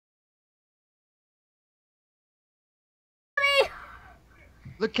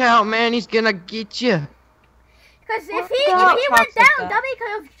Look out, man, he's gonna get you. Because if he went down, Dubby could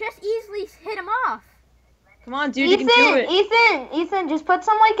have just easily hit him off. Come on, dude, you can do it. Ethan, just put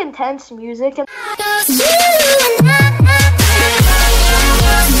some like intense music. And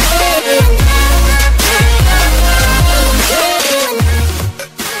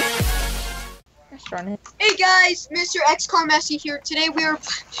Hey guys, Mr. X Car Messi here. Today we're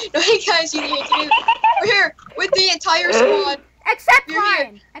hey guys, today we're here with the entire squad. Except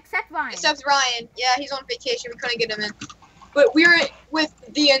Ryan. Except Ryan. Yeah, he's on vacation. We couldn't get him in. But we're with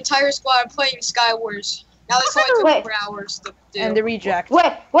the entire squad playing Sky Wars. Now this only took 4 hours to do. And the reject.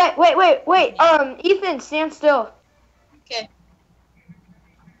 Wait. Ethan, stand still. Okay.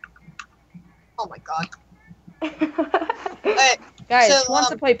 Oh my god. Guys, so, who wants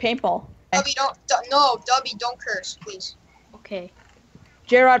to play paintball? Dubby, don't curse, please. Okay.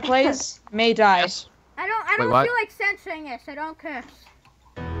 J-Rod plays, May dies. I don't feel like censoring this. I don't curse.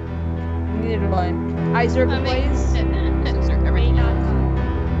 Neither do I. Isaac plays.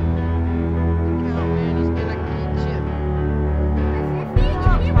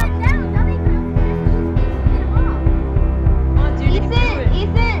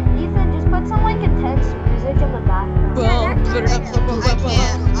 Ethan, just put some like intense music in the background. I'm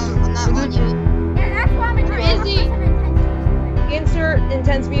not on you. Yeah, that's why I'm crazy. Insert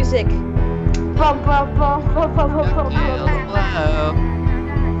intense music.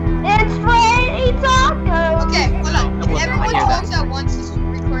 It's Freddy Taco. Okay, hold on. Everyone talks at once. This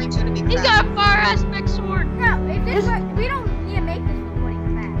recording's gonna be crap. He's got a far-ass big sword. No, we don't need to make this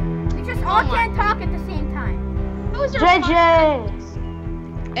recording bad. We just all can't talk at the same time. JJ.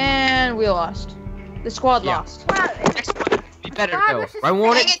 And we lost. The squad lost. Well, Next one would be better though. I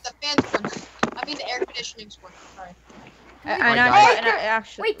want Dang it. it, the fans won. I mean the air conditioning's one. Sorry. And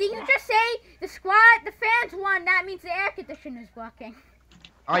actually. wait, did you just say the fans won? That means the air conditioner's working.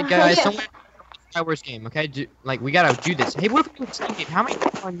 Alright guys, someone Sky Wars game, okay? We gotta do this. Hey, what if we do a game? How many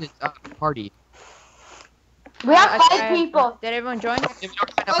people are in this party? We have 5 people. Did everyone join?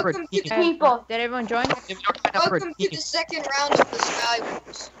 Welcome to the people. Did everyone join? Welcome to the second round of the Sky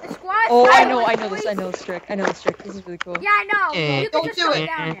Wars. The squad. Oh, I know this trick. This is really cool. Yeah, I know. You can Don't just do go it.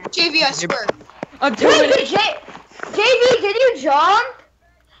 down there. JV, I swear. I'm doing it. JV, can you jump?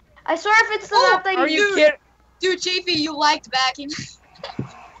 I swear if it's the map that Are you kidding? Dude, JV, you liked backing.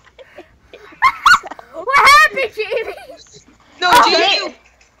 What happened, JV? No,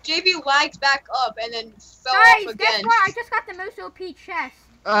 JV lagged back up and then fell Guys, off guess again. what? I just got the most OP chest.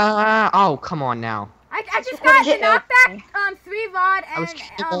 Oh, come on now. I just got the knockback, 3 rod and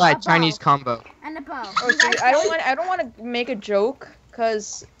I was Chinese combo. and a bow. Oh, dude, I don't want to make a joke,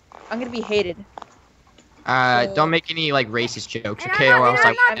 cause I'm gonna be hated. Don't make any like racist jokes, And okay? I'm Or else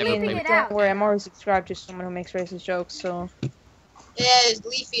not I never keeping play it with out. Don't worry, I'm always subscribed to someone who makes racist jokes, so. Yeah,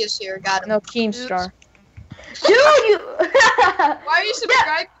 Leafy is here. Got him. No, Keemstar. Dude, you. Why are you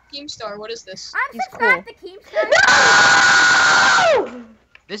subscribed to Keemstar? What is this? I'm He's subscribed to Keemstar. No!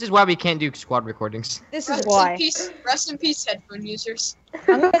 This is why we can't do squad recordings. This is why. Rest in peace, headphone users. I'm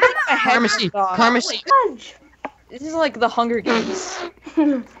gonna take my Pharmacy, headphones off. pharmacy. This is like the Hunger Games.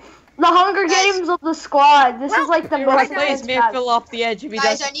 The Hunger Games of the squad. This is like the Your most place may intense fill off the edge if he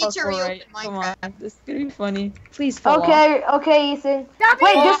Guys, does I need to parkour reopen right. Come Minecraft. on, this is gonna be funny. Please fall off. Okay, Ethan. Dubby!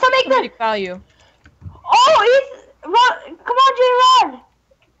 Wait, just to make the. Comedic value. Oh, Ethan! Come on, J-Rod!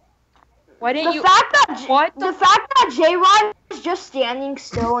 Why didn't you? The fact What? fact that J-Rod is just standing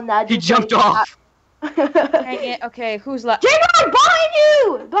still and that He just, jumped like, off. Dang it. Okay, who's left? J-Rod, behind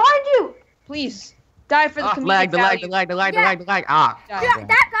you! Behind you! Please die for the Ah, comedic lag, the value. lag. Ah. Die.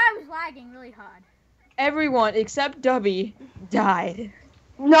 That guy was lagging really hard. Everyone except Dubby died.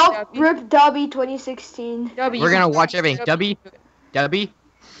 Nope, RIP Dubby 2016. Dubby, We're you gonna can- watch everything. Dubby,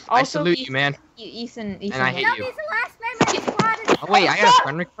 I Also, salute you, man. Ethan. And I hate you. Dubby's the last member of the squad. Oh wait, I got a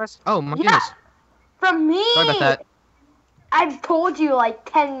friend request? Oh my goodness. From me! Sorry about that. I've told you like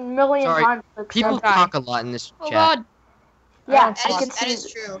 10 million Sorry, times. People die. talk a lot in this Oh chat. god. Yeah, I I can That see.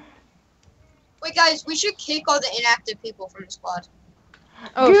 is true. Wait, guys, we should kick all the inactive people from the squad.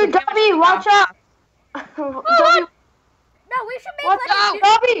 Oh, Dude, so Dubby, watch out! Dubby, No, we should make watch like out, a new...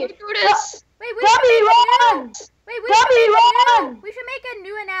 Dubby! Do this. Wait, we Dubby, should make a run! new... Wait, Dubby, run! we should make a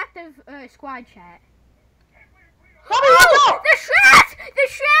new inactive squad chat. Dubby, watch out! The shreds! The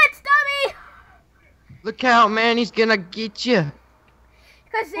shreds, Dubby! Look out, man, he's gonna get you.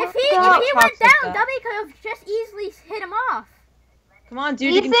 Because if What he the- went Talks like down, that. Dubby could have just easily hit him off. Come on,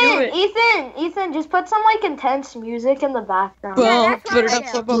 dude, you can do it. Ethan, just put some like intense music in the background. Yeah, that's Put what it I up,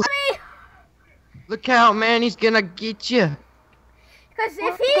 do. put it up. Dubby! Look out, man, he's gonna get you. Because if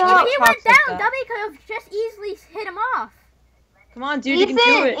What he the- went Talks like down, that. Dubby could have just easily hit him off. Come on, dude, you can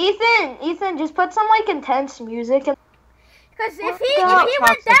do it. Ethan, just put some like intense music. And Because if What he the- went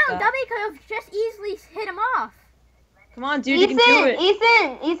Talks like down, that. W could have just easily hit him off. Come on, dude, you can do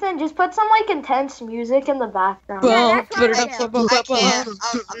it. Ethan, just put some like intense music in the background. Yeah, that's what I do. I can't.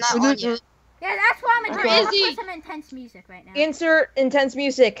 I'm not on yet. Yeah, that's what I'm gonna do. Where I'm is gonna he? put some intense music right now. Insert intense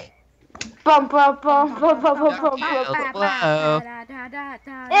music. Bum bum bum bum bum bum bum bum. Hello.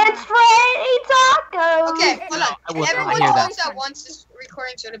 It's Freddy Taco. Okay, hold on. I will not Everyone hear that. talks at once. This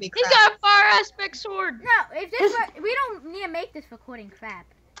recording's gonna be He's crap. got a fire aspect sword. No, if this we don't need to make this recording crap.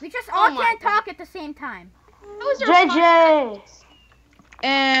 We just Oh all my can't God. talk at the same time. How is there a fire- JJ.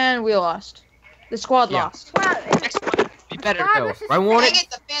 And we lost. The squad Yeah. lost. Well, if, Next one, be better God, though. this is I want Dang it. it,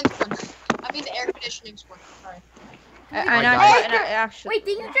 the fans won. I mean the air conditioning's one. Sorry. And my I God. actually. wait,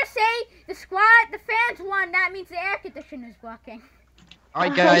 did you just say the fans won? That means the air conditioner's working. All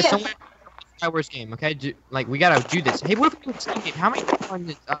right, guys. Yeah. Someone Skywars game, okay? Like we gotta do this. Hey, what if we do a Steam game? How many people on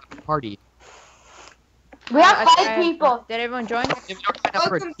this party? We have 5 people. Did everyone join? If we don't sign up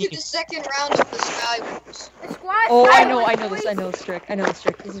for a Welcome to team, the second round of the Sky Wars. The squad. Oh, I fight know was this. always- I know this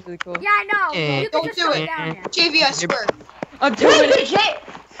trick. This is really cool. Yeah, I know. Eh. You Don't can just do go it. down there. JV, I swear. I'm doing it.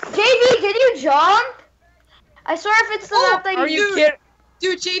 JV, can you jump? I swear if it's the Oh, map that Are you you kidding?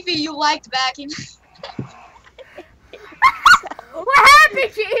 Dude, JV, you liked backing. What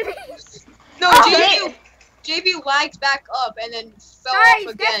happened, JV? No, Oh, JV lagged back up and then fell Guys,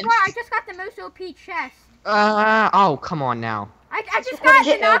 off guess again. what? I just got the most OP chest. oh, come on now. I just what got is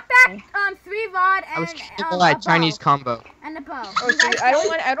the it? knockback 3 rod I was and thinking a like bow. Chinese combo. And a bow. Oh, You dude, guys I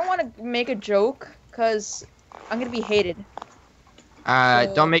know? don't want to make a joke because I'm gonna be hated.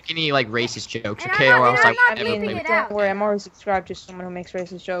 Don't make any like racist jokes, And okay? I'm Or not- else and I I'm never not play beeping with it you. out. Don't worry, I'm always subscribed to someone who makes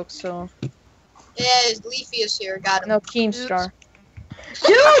racist jokes. So Yeah, Leafy is here. Got him. no, Keemstar. dude,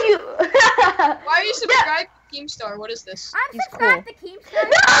 you. Why are you subscribed to Keemstar? What is this? I'm He's subscribed to Keemstar.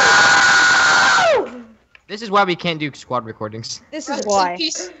 No! This is why we can't do squad recordings. This is why.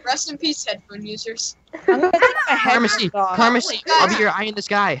 Rest in peace, headphone users. I'm gonna take my Karmacy, headphones off. Karmacy, I'll be your eye in the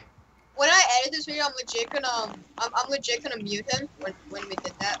sky. When I edit this video, I'm legit gonna mute him when we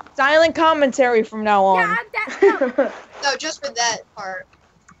did that. Silent commentary from now on. Yeah, No, just for that part.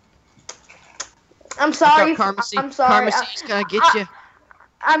 I'm sorry. Look up, Karmacy. I'm sorry. Karmacy's gonna get you.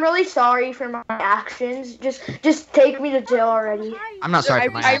 I'm really sorry for my actions. Just take me to jail already. I'm not sorry I,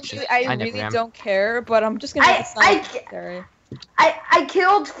 for my I actions. really, I never really am. don't care, but I'm just gonna make a silent commentary. I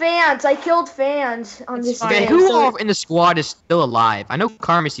killed fans. I killed fans on It's this fine. Okay, game. who so- all in the squad is still alive? I know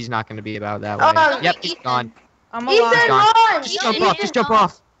Karmacy's not gonna be about that way. Yep, he's Ethan. gone. I'm Ethan, alive. gone. run! Just jump off. Just jump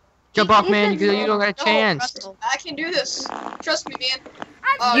off. Jump off, man. You don't got a No, chance. I can do this. Trust me, man.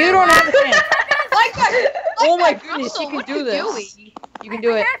 You don't have a chance. Like that. Oh my that. goodness, Also, you can what do are you this. doing? You can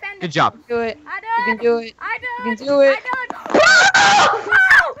do it. Good job. Do it. I You done. can do it. I done. You can do it. I done.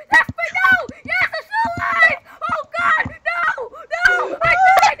 No! That's for no! Yes, I'm still alive! Oh God! No! No! I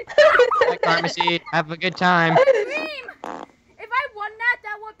died! Bye, Karmacy. Have a good time. Dream! If I won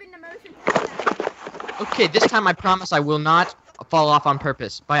that would have been the most important. Okay, this time I promise I will not fall off on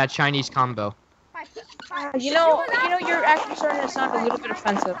purpose by a Chinese combo. You know, you're actually starting to sound a little bit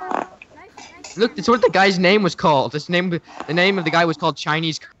offensive. Look, that's what the guy's name was called. The name of the guy was called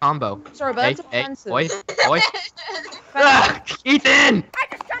Chinese Combo. Sorry, but Hey, that's hey, offensive. boy, boy. Ah, Ethan! I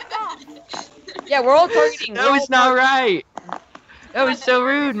just jumped off! Yeah, we're all targeting. That was not right. That was so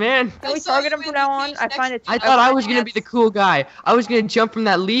rude, man. Can we target him from now on? I find it. I thought I was gonna be the cool guy. I was gonna jump from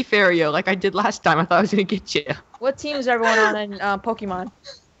that leaf area like I did last time. I thought I was gonna get you. What team is everyone on in Pokemon?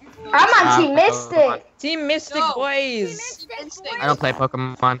 I'm on Team Pokemon. Mystic. Team Mystic No. Boys. I don't play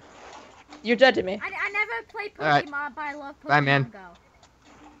Pokemon. You're dead to me. I never played Alright. Pokemon, but I love Pokemon Bye, man. Go.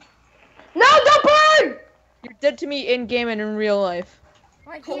 No, don't burn! You're dead to me in game and in real life.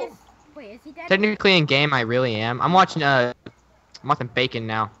 Wait, Cool. wait, is he dead? Technically in game, I really am. I'm watching Bacon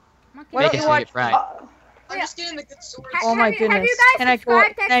now. Monkey Why don't Bacon you so watch? get fried. I'm just getting the good sword. Oh my Have you goodness. guys Can I go-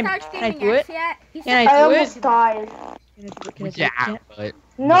 subscribed to can I- Xcouch can I Gaming do X it? yet? He Can I said- I do almost it? died. Can I do Yeah, it? but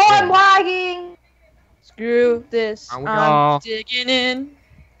No, Yeah. I'm lagging. Screw this. Are we I'm all- digging in.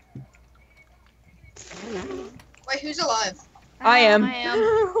 Wait, who's alive? I am. I am.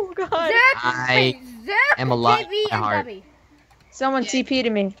 Oh god. I am alive JV, by and heart. W. Someone Yeah. TP to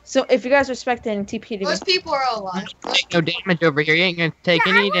me. So if you guys are spectating, TP to me. Most people are alive. Take no damage over here. You ain't gonna take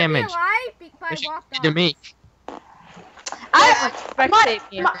Yeah, I any wouldn't be damage. alive because I Wish you walked did to off. me.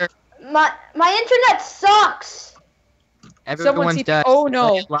 Spectate me. My internet sucks. Everyone's TP. dead. Oh no.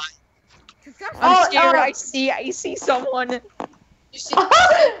 Play live. Just- I'm Oh, scared. oh. I see someone. You see?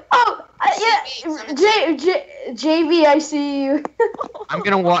 JV, I see you. I'm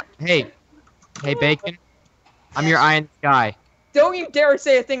gonna watch. Hey, Bacon. I'm your eye in the sky. Don't you dare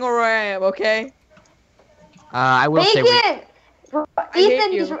say a thing where I am, okay? I will say. Bacon!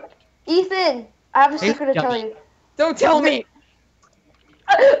 hate you. Ethan, I have a Hey, secret to tell Dummy. you. Don't tell me.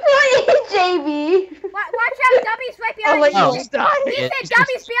 JV. Watch out, Dubby's right I'll behind let you. Oh. you die. He Yeah, said it's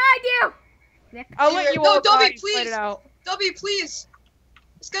Dubby's behind you. Nick. I'll let you No, all Dobby, die. please. Fight it out. Dobby, please.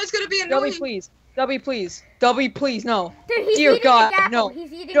 This guy's gonna be annoying. Dubby, please. Dubby, please. Dubby, please. No. Dude, he's Dear eating God, the gavel. no.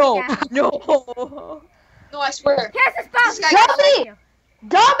 He's eating No. the gavel. No. No, I swear. Here's his bow. This guy- He's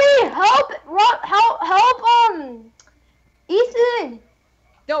Dobby, help! Help! Ethan.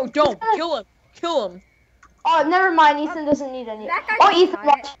 No, don't. Kill him. Kill him. Oh, never mind. Ethan doesn't need any. That guy's Oh, not Ethan,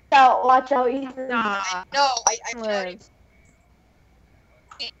 tired. watch out, Ethan. Nah. No, I already. Live.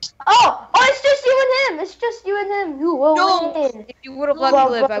 Oh, it's just you and him. It's just you and him. Who will No. win? If you would have let me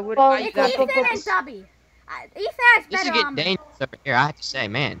live, I would have got you It's that. Ethan and Dubby. Ethan has This is better getting armor. dangerous over here. I have to say,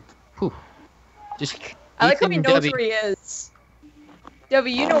 man. Whew. Just. I like how Ethan he and knows Dubby. where he is.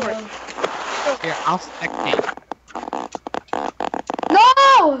 Dubby, you know where. Here, I'll spectate.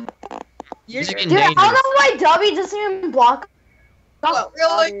 No! You're, This is getting Dude, I dangerous. don't know why Dobby doesn't even block. What,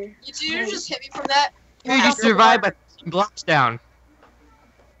 really? You just hit me from that? You just survived by putting blocks down.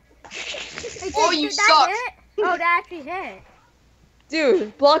 Hey, Oh, did you that suck. hit? Oh, that actually hit.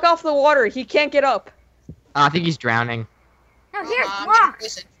 Dude, block off the water. He can't get up. I think he's drowning. No, here's I'm blocks.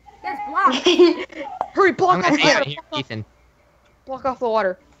 listen. Here's blocks. Hurry, I'm block off gonna the hang water. out here, Ethan. Block off the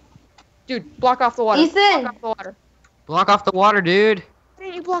water. Dude, block off the water. Ethan! Block off the water. Block off the water, dude. What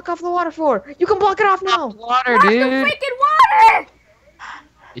did you block off the water for? You can block it off now. Water, Block the dude. freaking water!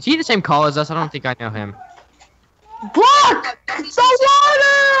 Is he the same call as us? I don't think I know him. Block the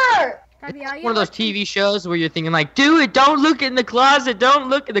water! Dubby, are you One of those TV shows where you're thinking like, do it, don't look in the closet, don't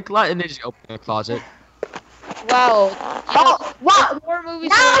look in the closet, and they just open the closet. Wow. Oh, wow! More movies.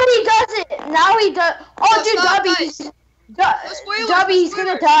 Now he does it! Now he does. Oh, No, dude, stop, Dobby, guys. he's, spoilers, Dobby, he's no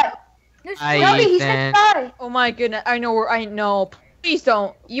gonna spoilers. die. No, Hi, Dobby, he's gonna Ethan. die. Oh my goodness. I know where. I know. Please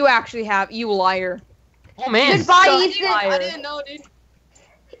don't. You actually have. You liar. Oh man. Goodbye, Scummy Ethan. liar. I didn't know, dude.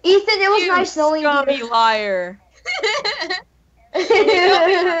 Ethan, it was You nice knowing scummy you. liar.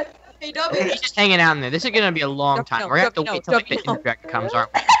 Hey, Dobby. He's just hanging out in there. This is gonna be a long time. We're gonna have to wait till like, the interject comes, aren't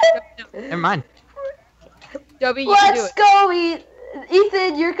we? Never mind. Dubby, you can do Let's it. go,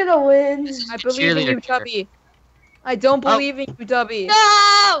 Ethan. You're gonna win. This is I the believe in you, cheerleader chair. Dubby. I don't believe in you, Dubby.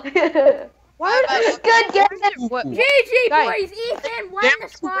 No! What? Good game. What? GG, Guys. boys. Ethan won Damn the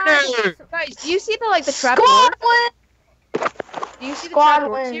squad. winner. Guys, do you see the trap Squad doors? win. Do you see the Squad trap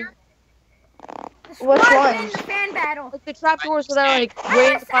doors win. here? The Which squad one? wins the fan battle. Like the trap doors that are like I way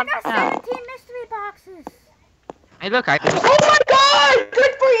in the got front now. 17 mystery boxes. Hey, look, I. Oh my God!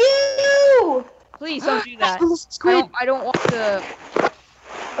 Good for you. Please don't do that. Squid. I don't want to.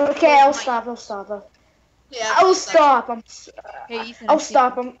 Okay, I'll stop. Yeah, I'll please, stop. Hey Ethan. I'll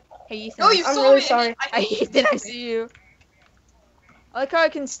stop him. Hey Ethan. No, you I'm saw really me. sorry. Hey Ethan, I see you. I like how I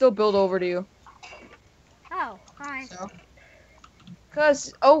can still build over to you. Oh, hi. So,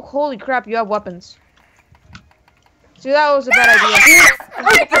 Cause holy crap, you have weapons. See, that was a bad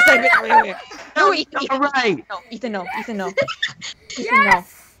idea. No, Ethan, All right. no, Ethan, no, Ethan, no. Ethan,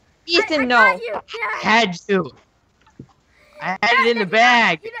 Yes! no. Ethan, I no. got you. Yes. Had to. I had it in the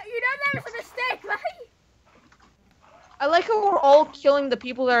bag. You know that was a mistake, right? I like how we're all killing the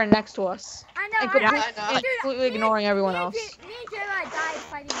people that are next to us. I know. And, I and Dude, completely ignoring everyone else. Me and Jedi died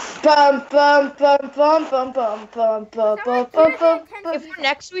fighting. Bum bum bum bum bum bum bum bum bum bum bum. If we're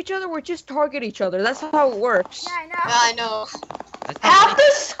next to each other, we just target each other. That's how it works. Yeah, I know. yeah, I know. Half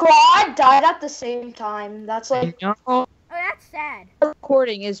the squad died at the same time. That's I like. know. Oh, that's sad.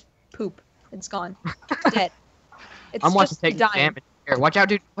 Recording is poop. It's gone. It's dead. It's I'm watching just take dying. damage. Here, watch out,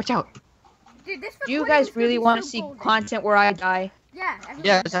 dude. Watch out. Dude, this Do you recording is guys gonna really be want to so see golden. content where I die? Yeah. everyone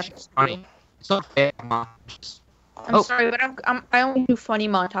Yeah, does. it's actually funny. It's not fair. Mom. I'm Oh. sorry, but I only do funny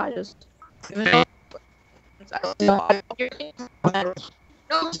montages. Even though-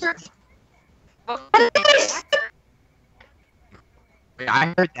 No, sir. Wait,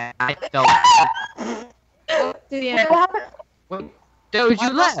 I heard that. I felt. To the end. What happened? Dude, you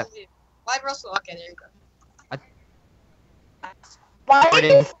Why'd left. Russell leave? Why'd Russell? Okay, there you go. Why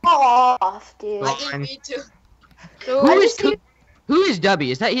did you fall off, dude? Well, I didn't mean to. So, Who is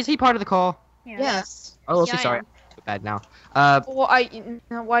Dubby? Is he part of the call? Yeah. yes. Oh, Yeah, okay, I sorry. am. Too bad now. Well,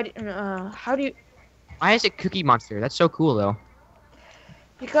 how do you? Why is it Cookie Monster? That's so cool though.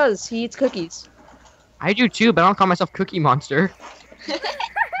 Because he eats cookies. I do too, but I don't call myself Cookie Monster.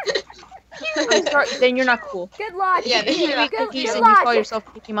 I'm sorry, then you're not cool. Good luck. Yeah, If you Yeah. eat cookies Good and you call luck. yourself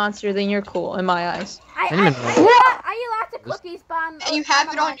Cookie Monster, then you're cool in my eyes. I Wait a minute. eat lots of cookies, but And you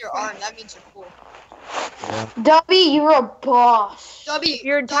have it on your arm. That means you're cool. Dubby, you're a boss. Dubby,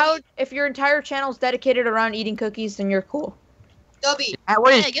 If your entire channel's dedicated around eating cookies, then you're cool. Dubby,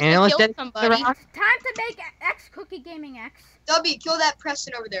 What is I guess channel I is killed dedicated somebody. around? Time to make X Cookie Gaming X. Dubby, kill that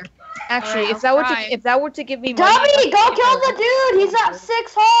Preston over there. Actually, Alright, if that I'll were try. to if that were to give me money, Dubby, go kill the dude. He's at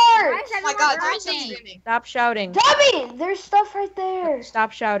 6 Why hearts. is Oh my everyone god, running? there's some streaming. stop shouting. Dubby, there's stuff right there.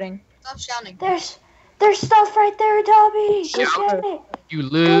 Stop shouting. Stop shouting. There's stuff right there, Dubby. Go Shout. get it. You Go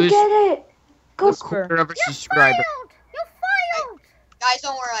lose. get it. Go. Whisper. Quarter of a You subscriber. failed! You failed! Guys,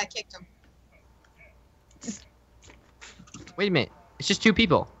 don't worry, I kicked him. Wait a minute. It's just 2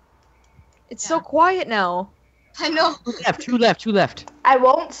 people. It's so quiet now. I know. 2 left. I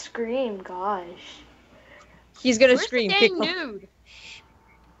won't scream, gosh. He's gonna Where's scream. the Kick dang him. dude?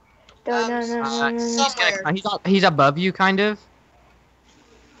 No. Somewhere. He's above you, kind of.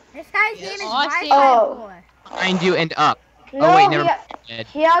 This guy's Yes. name is Oh, I see. Wi-Fi Oh. Boy. Behind you and up. No, wait, never he,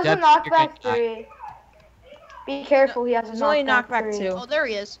 he has a Dubs, you're gonna knockback die. 3. Be careful, he has a There's only knockback knockback 3. 2. Oh, there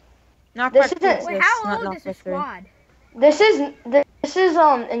he is. Knockback This 2 isn't- exists, Wait, not how old is knockback the 3. squad? This is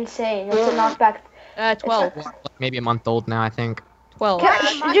insane. It's a knockback. 12. Maybe a month old now, I think. 12.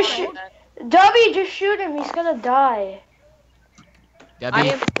 Can- just shoot. Dubby, just shoot him. He's gonna die. Debbie, I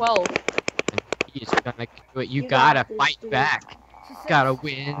am 12. he's gonna do it. You You gotta got this, fight dude. back. Gotta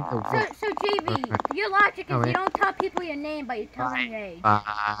win the war. So JV, your logic Oh, is wait. you don't tell people your name, but you tell them your age.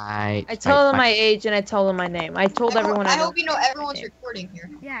 Fight. I tell them my age and I tell them my name. I told everyone I I know. hope you know everyone's recording here.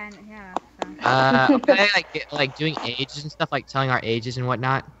 Yeah, so. Okay, like doing ages and stuff, like telling our ages and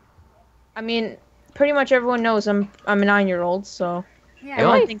whatnot. I mean, pretty much everyone knows I'm a 9-year-old, so Yeah. Really?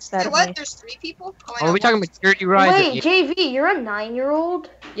 everyone thinks that Wait, of what? me. There's 3 people? Oh, Are we talking maturity rise? Wait, JV, you're a 9-year-old?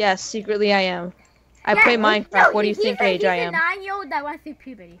 Yes, secretly I am. I Yeah, play no, Minecraft. What do you he's think a- age I He's am? a 9-year-old that went through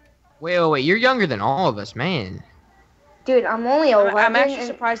puberty. Wait, you're younger than all of us, man. Dude, I'm only 11. I'm actually and-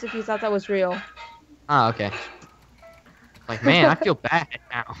 surprised if you thought that was real. Oh, okay. Like, man, I feel bad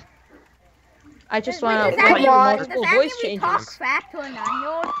now. I just Wait, want does to that put mean- multiple does that voice mean we talk changes. crap to a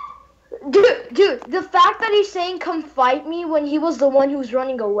 9-year-old? Dude, the fact that he's saying come fight me when he was the one who was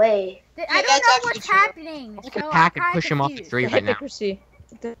running away. I Yeah, don't that's know actually what's true. happening. I So could I'm hack and kinda push him off the confused. tree The right now. hypocrisy.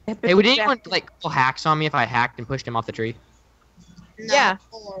 The Hey, would anyone hypocrisy. like pull hacks on me if I hacked and pushed him off the tree? No. Yeah.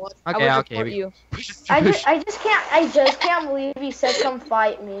 Oh, what? I Okay, would okay. report you. I just can't believe he said come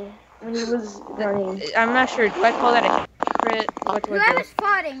fight me when he was running. I'm not sure. Do I call that a secret? What do I do? Whoever's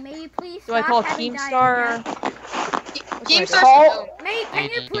farting, may you please Do I stop call having Keemstar? diarrhea? Keemstar's Call- May, can you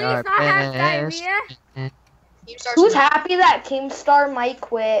Hey, please your not have best. diarrhea? Keemstar's Who's happy that Keemstar might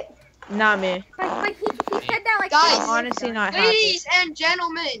quit? Not me. But he said that like Guys, 6 years Honestly, ago. not happy. Ladies and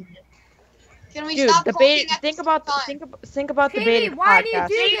gentlemen, can we Dude, stop debate. talking at Think the about same time? think about JV, debating why do you podcast.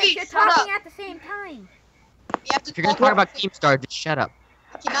 do this? JV, You're shut talking up. at the same time. We have to If you're gonna talk talk about Keemstar, just shut up.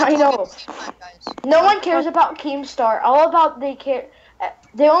 cannot I talk know. at the same time, guys. No one cares about Keemstar. All about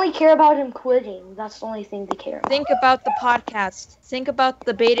they only care about him quitting. That's the only thing they care about. Think about the podcast. Think about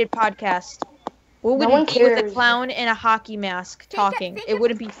the baited podcast. What would No one it be with a cares. clown in a hockey mask talking? think It of-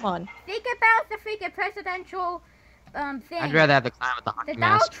 wouldn't be fun. Think about the freaking presidential thing. I'd rather have the clown with the the hockey Donald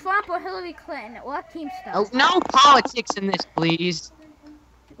mask. Trump or Hillary Clinton or Keemstar. Oh, no politics in this, please.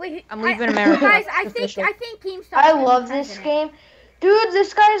 Wait, I'm leaving America. Guys, I Official. think Keemstar. I love this game. Dude,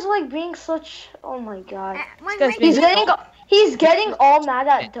 this guy's like being such. Oh my god. guy's being- He's getting all mad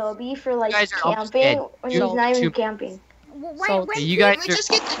at Dubby for like You guys are almost camping dead. when You- he's not even you- camping. So, you Can guys we are. just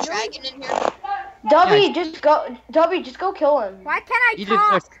get the dragon in here? Dubby, just go kill him. Why can't I You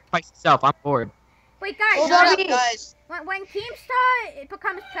just talk? fight yourself. I'm bored. Wait, guys. Well, Shut up, Dubby- guys. When Keemstar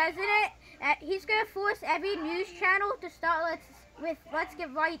becomes president, he's gonna force every news channel to start let's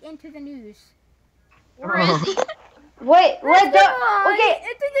get right into the news. Where is he? Wait, Let's let get Dub. right Okay,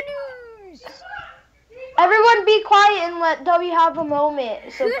 into the news. everyone be quiet and let Dubby have a moment.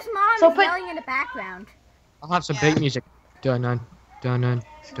 So Whose mom so is put- yelling in the background? I'll have some Yeah. bait music. Dun-dun, dun-dun,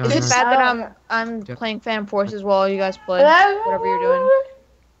 Is it dun-dun. bad that I'm Yeah. playing Phantom Forces while you guys play? Whatever you're doing.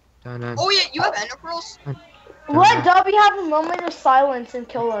 Dun-dun, Oh yeah, you have ender pearls? Let Dubby have a moment of silence and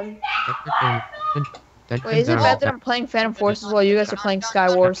kill him. dun, dun, dun, Wait, is it dun, bad that dun, I'm playing Phantom Forces while you guys are playing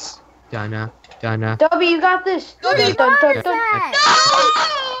Sky Wars? dun-dun, dun-dun. Dubby, you got this. Dubby, Dun, dun, Who's dun.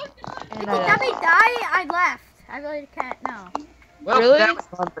 that? And Did I Debbie die? I left. I really can't know. Well, Really? that was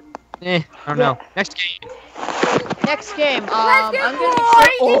fun, but I don't know. Next game. Next game. Let's get I'm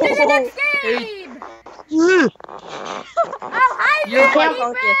right gonna into the be next game. Oh, hi, You're Debbie. can't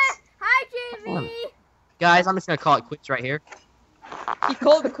focus. Hi, JV. Guys, I'm just gonna call it quits right here. He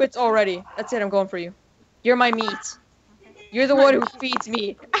called the quits already. That's it. I'm going for you. You're my meat. You're the one who feeds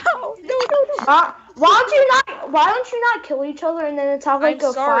me. Ow! No, no, no. Why don't you not kill each other and then it's have like I'm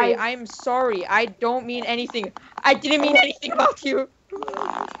a sorry. 5? I'm sorry. I don't mean anything. I didn't mean anything about you.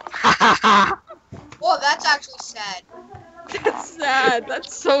 Oh, that's actually sad. That's sad.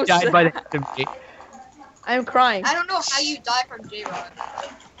 That's so Died sad. by the hand of me. I'm crying. I don't know how you die from J-Rod.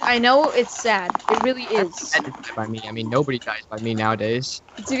 I know it's sad. It really is. That didn't die by me. I mean, nobody dies by me nowadays.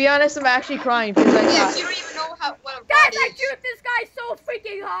 To be honest, I'm actually crying because I Yes, got. you don't even know what a Guys, rod I is. shoot this guy so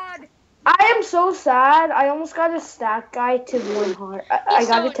freaking hard. I am so sad. I almost got a stack guy to 1 heart. I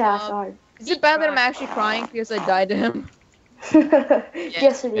got so a task dumb. hard. Is it bad that I'm actually crying because I died to him?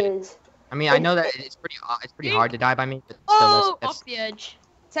 Yes, it is. I mean, I know that it's pretty hard to die by me, but still, Oh, that's off the edge.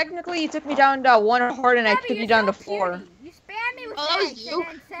 Technically, you took me down to 1 heart and I Gabby, took you you're down to so 4. cutie. You spam me with Oh, that was thanks you?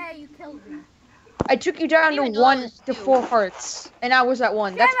 and then say you killed me. I took you down to I didn't even know 1 it was to you. 4 hearts, and I was at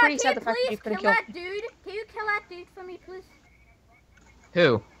 1. That's J-Rod, pretty can sad. you The fact that you please couldn't kill kill. that dude? Can you kill that dude for me, please?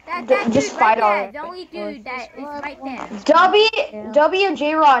 who? That Just dude fight right on there, the only dude that is right there. W and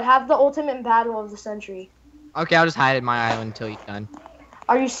J-Rod have the ultimate battle of the century. Okay, I'll just hide at my island until he's done.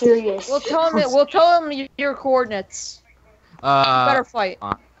 Are you serious? We'll tell him your coordinates. Better fight.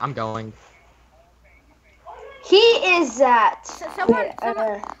 I'm going. He is at. Someone,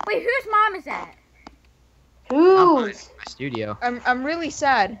 wait, whose mom is that? I'm in Who's? my studio. I'm really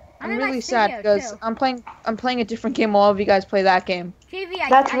sad. I'm I'm in my really sad studio, because too. I'm playing a different game while all of you guys play that game. JV,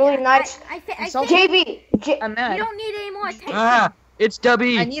 That's really nice. I think JV. I'm you mad. don't need any more attention. Ah, it's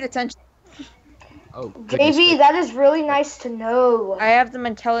Dubby. I need attention. Oh, goodness JV, gracious. that is really nice to know. I have the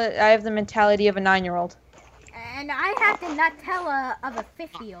mentality of a 9-year-old. And I have the Nutella of a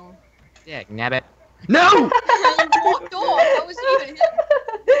 50-year-old. Yeah, nabbit. No! You walked off. That wasn't even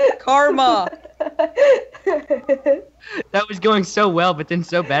him. Karma. That was going so well, but then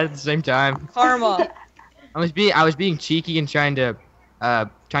so bad at the same time. Karma. I was being cheeky and trying to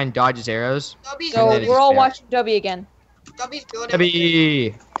dodge his arrows. Dubby's So then it we're just all failed. watching W again. Dubby's good. at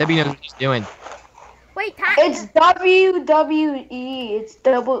it. Debbie knows what he's doing. Wait, It's WWE.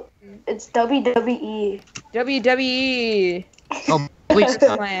 It's WWE. WWE. Oh, please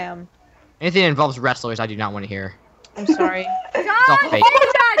stop. Slam. Anything that involves wrestlers, I do not want to hear. I'm sorry. John, all fake.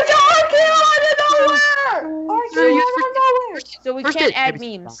 John came out of nowhere! So you- So we First can't it- add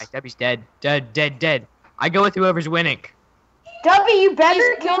Debbie's memes. gonna die. Debbie's dead. Dead. I go with whoever's winning. Dubby, you better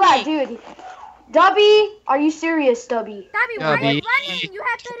He's kill that dude. Dubby, are you serious, Dubby? Dubby, why are you Dubby. running? You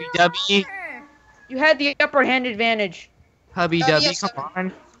have to do Dubby. You had the upper hand advantage. Hubby Oh, Dubby, yes, come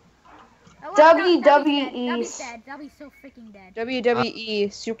on. WWE. Dubby's dead. Dubby's so freaking dead. WWE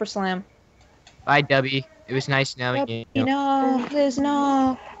Super Slam. Bye, Dubby. It was nice knowing you. No, please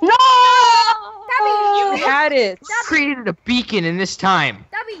no. No! Dubby, You had it. Created a beacon in this time.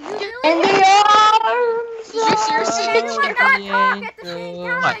 Dubby, you do In it. the arms. Did you seriously Can hit everyone you? not talk at the same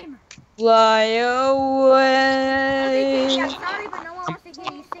time? Fly Okay, away. I'm sorry, but no one wants to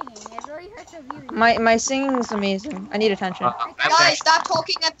hear you singing. It really hurts your viewers. My singing's amazing. I need attention. Guys, stop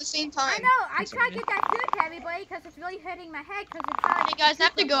talking at the same I time. know. I try to get that food to everybody because it's really hurting my head because it's not. Hey guys, I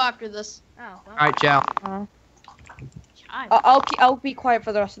have to go after this. Oh, well. Alright, ciao. I'll be quiet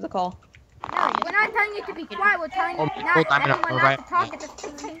for the rest of the call. No, we're not telling you to be quiet. We're telling you Oh, not hold on, everyone alright. not to talk at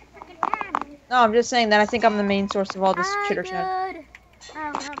the same freaking time. No, I'm just saying that I think I'm the main source of all this Hi, chitter chat. dude.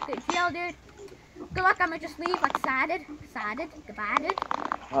 Oh, no, good deal, dude. Good luck. I'm gonna just leave like sided. Goodbye, dude.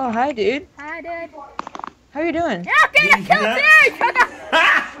 Oh, hi, dude. Hi, dude. How you doing? Yeah, okay, I killed you. Shut up.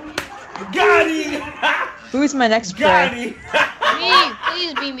 Got him! Who's my next Got prey? him! Me,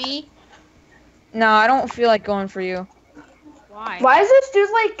 please be me. No, I don't feel like going for you. Why? Why is this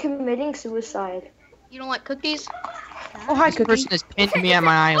dude like committing suicide? You don't like cookies? Oh, hi, This Cookie. person has pinned me at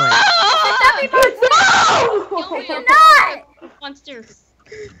my island. You're not. Monster.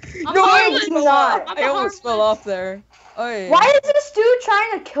 No, it's not. I almost fell off there. Oy. Why is this dude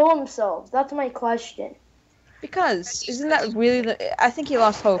trying to kill himself? That's my question. Because isn't that really the? I think he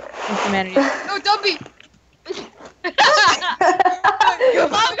lost hope in humanity. No, Dubby.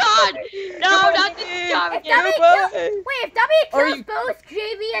 Oh god! No, not this job If again. Dubby kills, wait, if Dubby Are kills you- both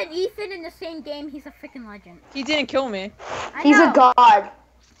JV and Ethan in the same game, he's a freaking legend. He didn't kill me. I He's know. a god.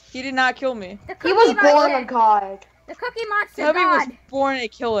 He did not kill me. The He Cookie was born Monster. a god. The Cookie Monster Tubby was God. born a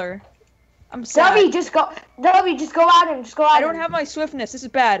killer. I'm sad. Dubby, just go at him. Just go at I him. don't have my swiftness. This is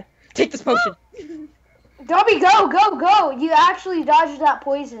bad. Take this potion. Dubby, go. You actually dodged that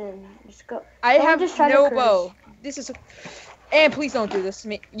poison. Just go. I Don't have just try to no curse. bow. This is. And please don't do this to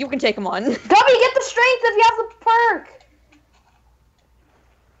me. You can take him on. Dubby, get the strength if you have the perk.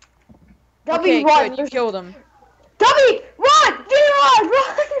 Dubby, Okay, run. good. You killed him. Dubby, run! Run!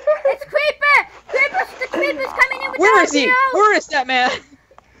 It's Creeper! The Creeper's coming in with Where the is he? RPO! Where is that man?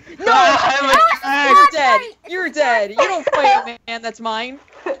 No! You're dead. You're dead. You don't fight a man that's mine.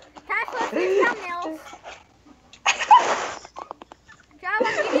 Can I post your thumbnails? Java,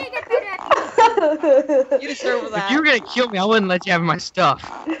 you need to get better at these. You deserve If that. you were gonna kill me, I wouldn't let you have my stuff.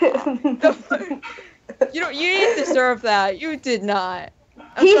 You didn't deserve that. You did not.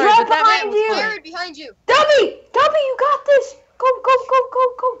 I'm He's sorry, right but that man behind was you. fine. Jared, behind you. Dubby, you got this. Go.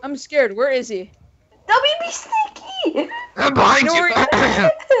 I'm scared. Where is he? Dubby, be sneaky. I'm behind know you.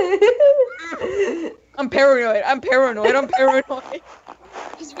 I'm paranoid.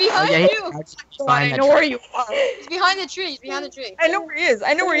 He's Oh, behind yeah, you. I know where you are. He's behind the tree. I know where he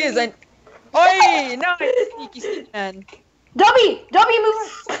is. Oi! No, sneaky man. Dubby, move.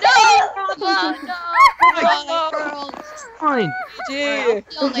 No. Fine. GG.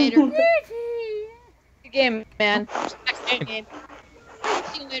 See you later. Good game, man. Next game.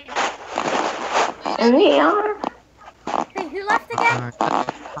 See you later. And we are. Hey, who left again?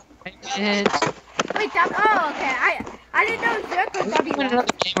 Wait, oh, okay. I didn't know Zerk was Let's W. win another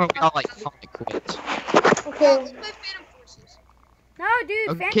game where we all like finally quit. Okay. Let's play Phantom Forces. No, dude,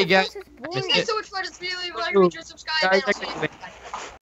 Okay, Phantom guys. Force is It's boring. been so much fun. It's really like, make sure to subscribe and I'll see you.